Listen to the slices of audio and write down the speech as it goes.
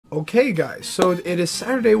Okay guys, so it is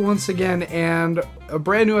Saturday once again, and a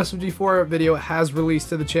brand new SMG4 video has released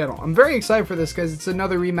to the channel. I'm very excited for this because it's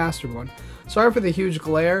another remastered one. Sorry for the huge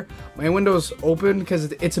glare. My window's open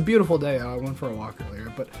because it's a beautiful day. I went for a walk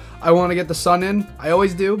earlier, but I want to get the sun in. I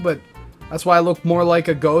always do, but that's why I look more like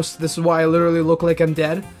a ghost. This is why I literally look like I'm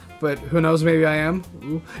dead. But who knows, maybe I am.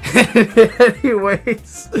 Ooh.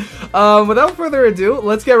 Anyways, without further ado,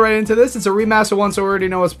 let's get right into this. It's a remaster one, so we already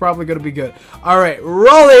know it's probably going to be good. Alright,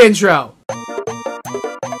 roll the intro!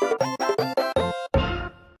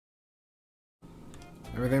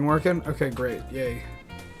 Everything working? Okay, great. Yay.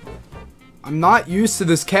 I'm not used to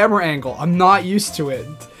this camera angle. I'm not used to it.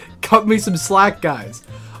 Cut me some slack, guys.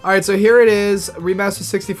 Alright, so here it is.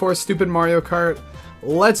 REMASTERED64 Stupid Mario Kart.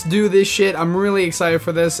 Let's do this shit. I'm really excited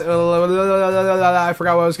for this. I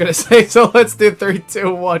forgot what I was gonna say, so let's do 3,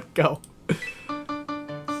 2, 1, go.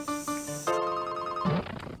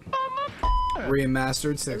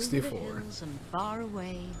 Remastered 64.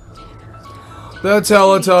 The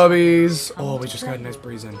Teletubbies. Oh, we just got a nice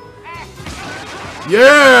breeze in.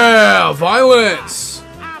 Yeah! Violence!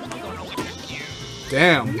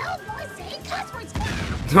 Damn.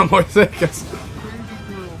 No more thickets.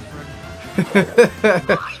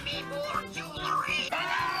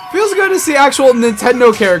 Feels good to see actual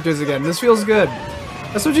Nintendo characters again. This feels good.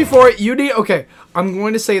 SMG4, you need... Okay, I'm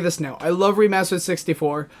going to say this now. I love Remastered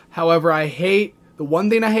 64. However, I hate... The one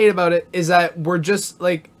thing I hate about it is that we're just,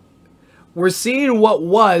 like... We're seeing what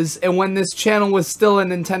was, and when this channel was still a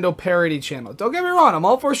Nintendo parody channel. Don't get me wrong, I'm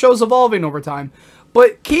all for shows evolving over time.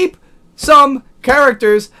 But keep some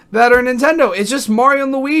characters that are Nintendo. It's just Mario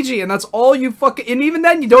and Luigi, and that's all you fucking... And even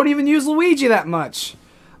then, you don't even use Luigi that much.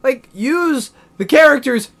 Like, use the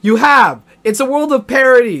characters you have. It's a world of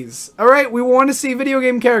parodies. Alright? We want to see video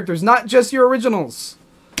game characters, not just your originals.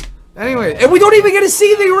 Anyway, and we don't even get to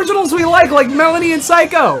see the originals we like Melanie and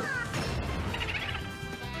Psycho.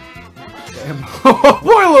 Damn.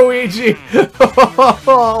 Poor Luigi.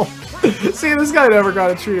 See, this guy never got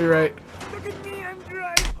a treat right.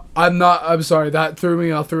 I'm sorry, that threw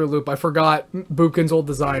me off through a loop. I forgot Bukin's old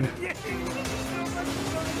design.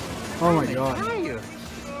 Oh my god.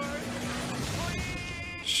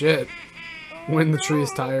 Shit. When the tree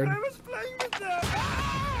is tired.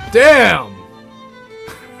 Damn!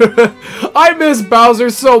 I miss Bowser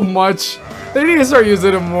so much. They need to start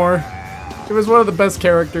using him more. He was one of the best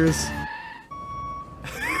characters.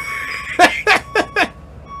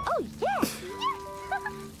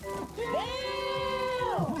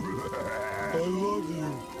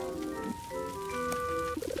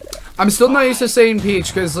 I'm still not used to saying Peach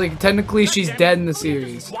because, like, technically she's dead in the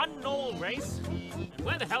series.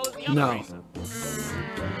 No.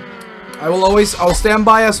 I'll stand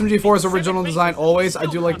by SMG4's original design always. I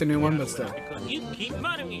do like the new one, but still. We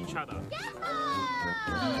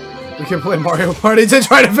can play Mario Party to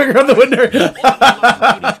try to figure out the winner.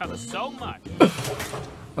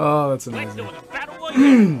 Oh, that's amazing.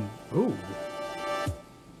 Ooh.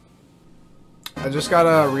 I just got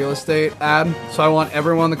a real estate ad, so I want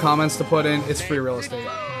everyone in the comments to put in, it's free real estate.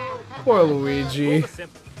 Poor Luigi.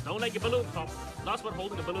 Don't let your balloon pop. Lost one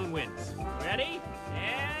holding the balloon wins. Ready?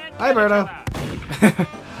 And hi, Berto.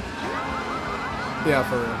 Yeah,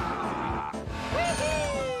 for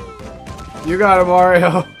real. You got it,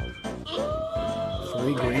 Mario.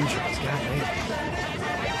 3 green shots, god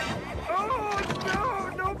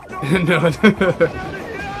no.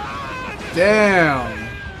 Damn.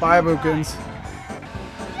 5 Bukins.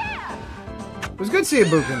 It was good seeing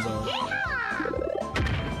Bukins though.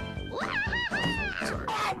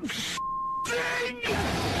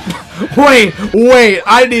 Sorry. Wait,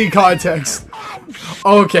 I need context.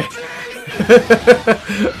 Okay.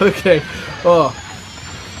 Okay. Oh.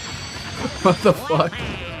 What the fuck?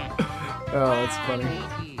 Oh, that's funny.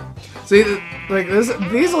 See, like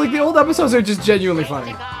these like the old episodes are just genuinely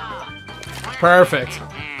funny. Perfect.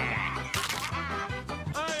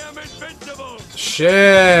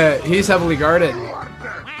 Shit, he's heavily guarded.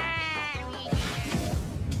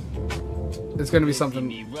 It's gonna be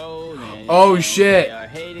something. Oh shit.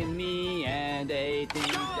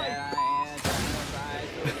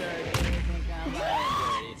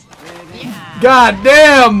 God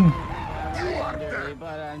damn.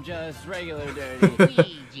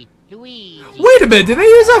 Wait a minute, did they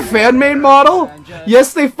use a fan-made model?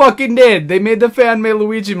 Yes, they fucking did. They made the fan-made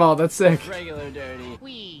Luigi model. That's sick.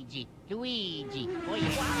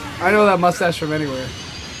 I know that mustache from anywhere.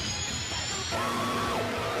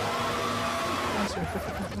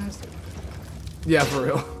 Yeah, for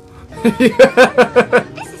real.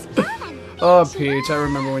 Oh, Peach, I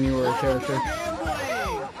remember when you were a character.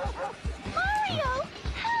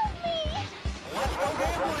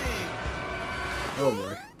 Oh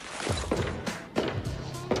boy.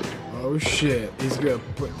 Oh shit. He's gonna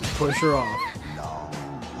push her off.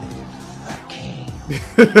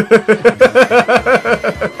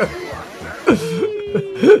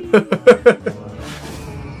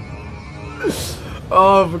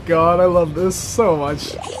 Oh my god, I love this so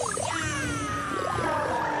much.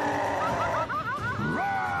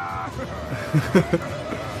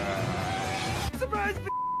 Surprise, bitch!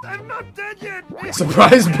 I'm not dead yet!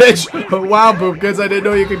 Surprise, bitch! Wow, Boop, guys, I didn't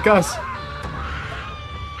know you could cuss.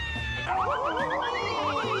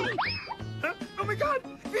 Oh my god!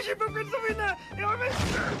 Fishy footprints are in the orbit!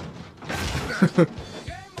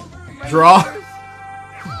 Draw.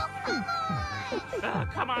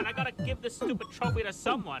 Come on, I gotta give this stupid trophy to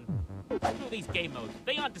someone. Screw these game modes.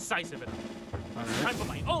 They aren't decisive enough. It's time for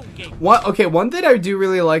my own game. Okay, one thing I do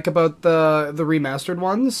really like about the remastered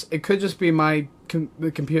ones, it could just be my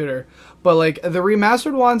the computer, but like the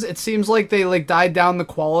remastered ones, it seems like they like died down the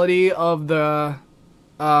quality of the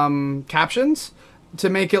captions to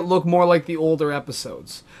make it look more like the older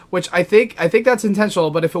episodes, which I think that's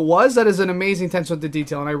intentional, but if it was, that is an amazing attention to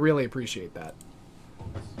detail, and I really appreciate that.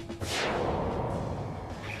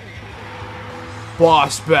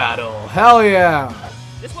 Boss battle. Hell yeah.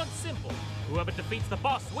 This one's simple. Whoever defeats the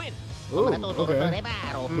boss wins. Ooh, okay.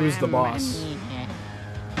 Who's the boss?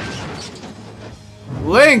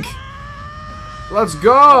 Link! Let's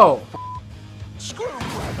go!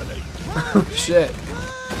 Oh, shit.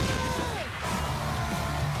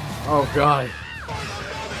 Oh, God.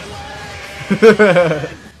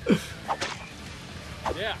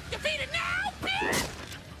 Yeah. Defeat it now, bitch!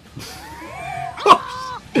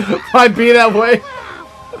 Might be that way.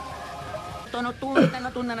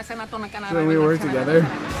 Then we work together.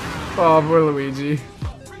 Oh, poor Luigi.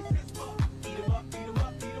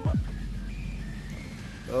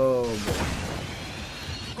 Oh, boy.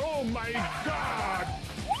 Oh my god!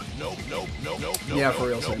 Nope, nope, nope, nope, nope. Yeah, for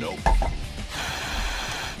real, nope, nope.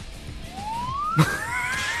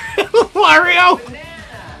 Mario!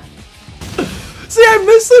 See, I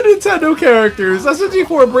miss the Nintendo characters.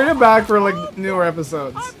 SMG4, bring him back for like newer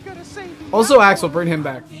episodes. Also, Axel, bring him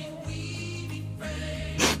back.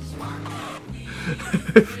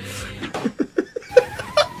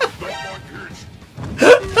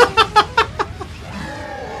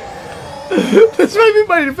 This might be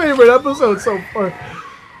my favorite episode so far.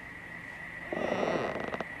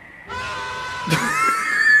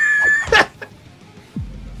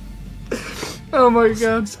 Oh my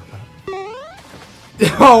god.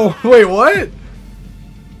 Oh, wait, what?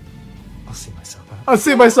 I'll see myself out. I'll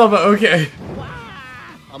see myself out, okay. Oh,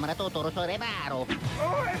 I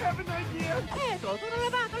have an idea!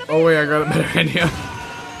 Oh wait, I got a better idea.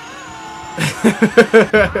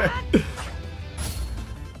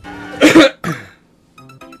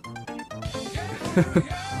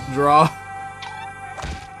 Draw.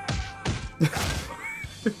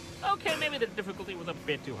 Okay, maybe the difficulty was a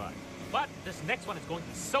bit too high. But this next one is going to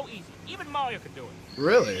be so easy. Even Mario can do it.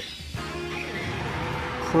 Really?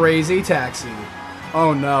 Crazy Taxi.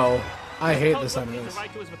 Oh no. I hate the sound of Needs this. a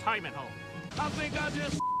ride to his retirement home. I think I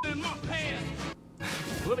just in my pants.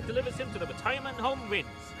 Whoever delivers him to the retirement home wins.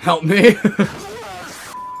 Help me.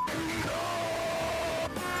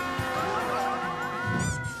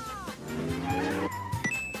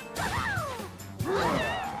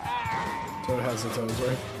 Toad has the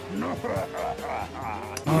TOADSWORTH.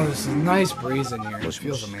 Oh, there's a nice breeze in here. It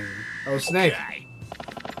feels amazing. Oh, Snake.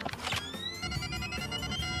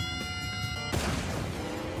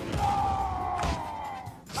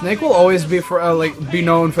 Snake will always be be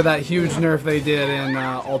known for that huge nerf they did in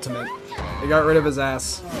Ultimate. They got rid of his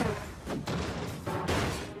ass.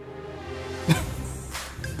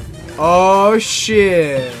 Oh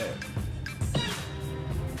shit!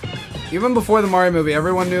 Even before the Mario movie,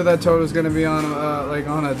 everyone knew that Toad was gonna be on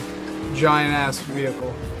on a giant ass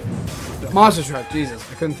vehicle. Monster truck. Jesus,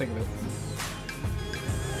 I couldn't think of it.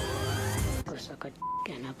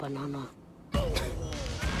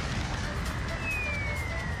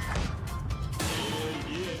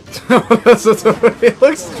 He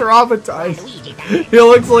looks traumatized. He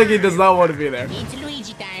looks like he does not want to be there. It's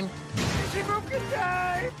Luigi time. She broke his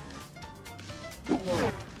time.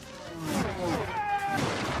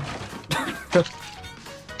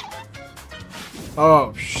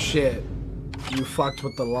 Oh shit. You fucked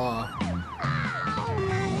with the law.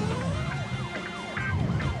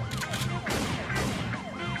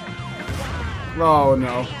 Oh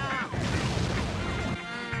no.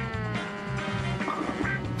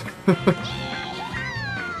 I'm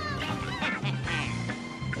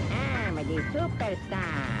a superstar.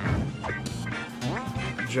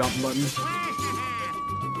 Jump button.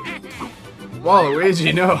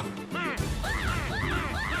 Waluigi, no.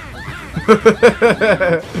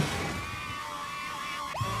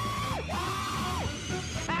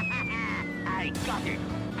 I got it.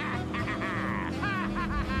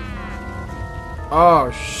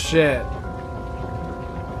 Oh shit.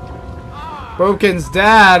 Boken's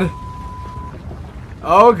dad.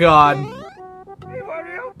 Oh god. Hey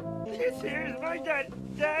Mario, this here is my dad.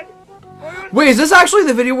 Dad, Wait, is this actually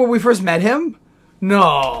the video where we first met him?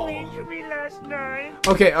 No. to me last night.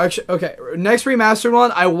 Okay, actually, okay. Next remastered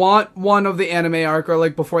one, I want one of the anime arc, or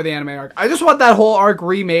like before the anime arc. I just want that whole arc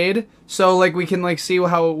remade, so like we can like see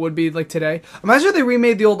how it would be like today. Imagine if they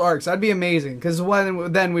remade the old arcs. That'd be amazing, because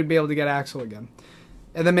then we'd be able to get Axel again,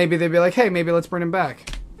 and then maybe they'd be like, hey, maybe let's bring him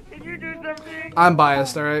back. Can you do something? I'm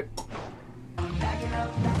biased, all right.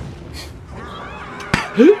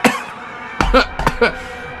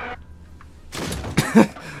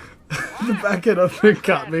 The back end of it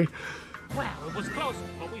got me. Well, it was close,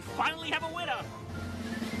 but we finally have a winner.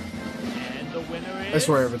 And the winner is... I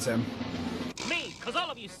swear if it's him. me, because all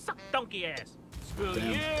of you suck donkey ass. Screw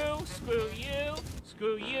Damn. you, screw you,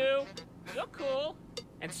 screw you. You're cool.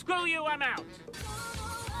 And screw you, I'm out.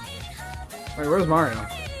 Wait, where's Mario?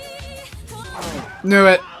 Knew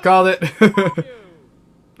it. Called it.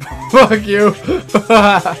 Fuck you.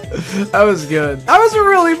 That was good. That was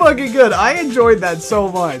really fucking good. I enjoyed that so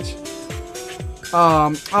much.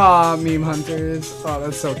 Meme hunters. Oh,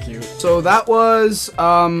 that's so cute. So that was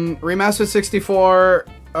Remastered 64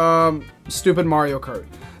 Stupid Mario Kart.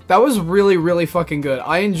 That was really, really fucking good.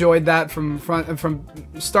 I enjoyed that from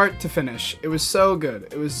start to finish. It was so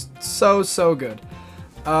good. It was so good.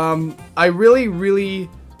 I really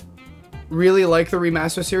like the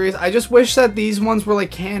remaster series. I just wish that these ones were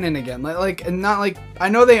like canon again. Like and not like, I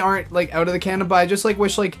know they aren't like out of the canon, but I just like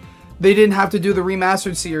wish like they didn't have to do the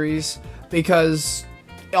remastered series, because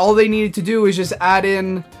all they needed to do is just add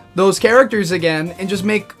in those characters again and just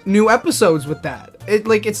make new episodes with that.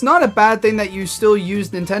 It's not a bad thing that you still use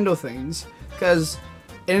Nintendo things, because,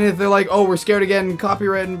 and if they're like, oh, we're scared of getting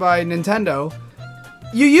copyrighted by Nintendo,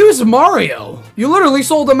 you use Mario. You literally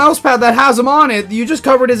sold a mouse pad that has him on it. You just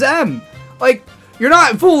covered his M. Like, you're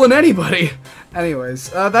not fooling anybody. Anyways,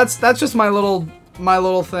 that's just my little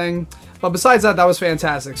thing. But besides that, that was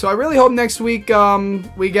fantastic. So I really hope next week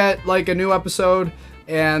we get like a new episode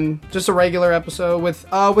and just a regular episode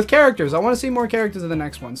with characters. I want to see more characters in the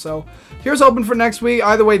next one. So here's hoping for next week.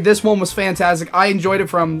 Either way, this one was fantastic. I enjoyed it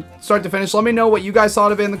from start to finish. Let me know what you guys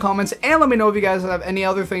thought of it in the comments, and let me know if you guys have any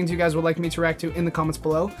other things you guys would like me to react to in the comments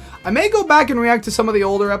below. I may go back and react to some of the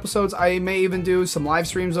older episodes. I may even do some live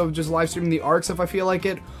streams of just live streaming the arcs if I feel like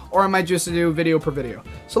it, or I might just do video per video.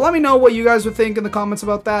 So let me know what you guys would think in the comments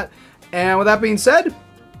about that. And with that being said,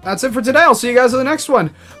 that's it for today. I'll see you guys in the next one.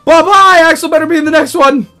 Bye-bye! Axel better be in the next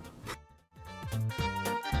one!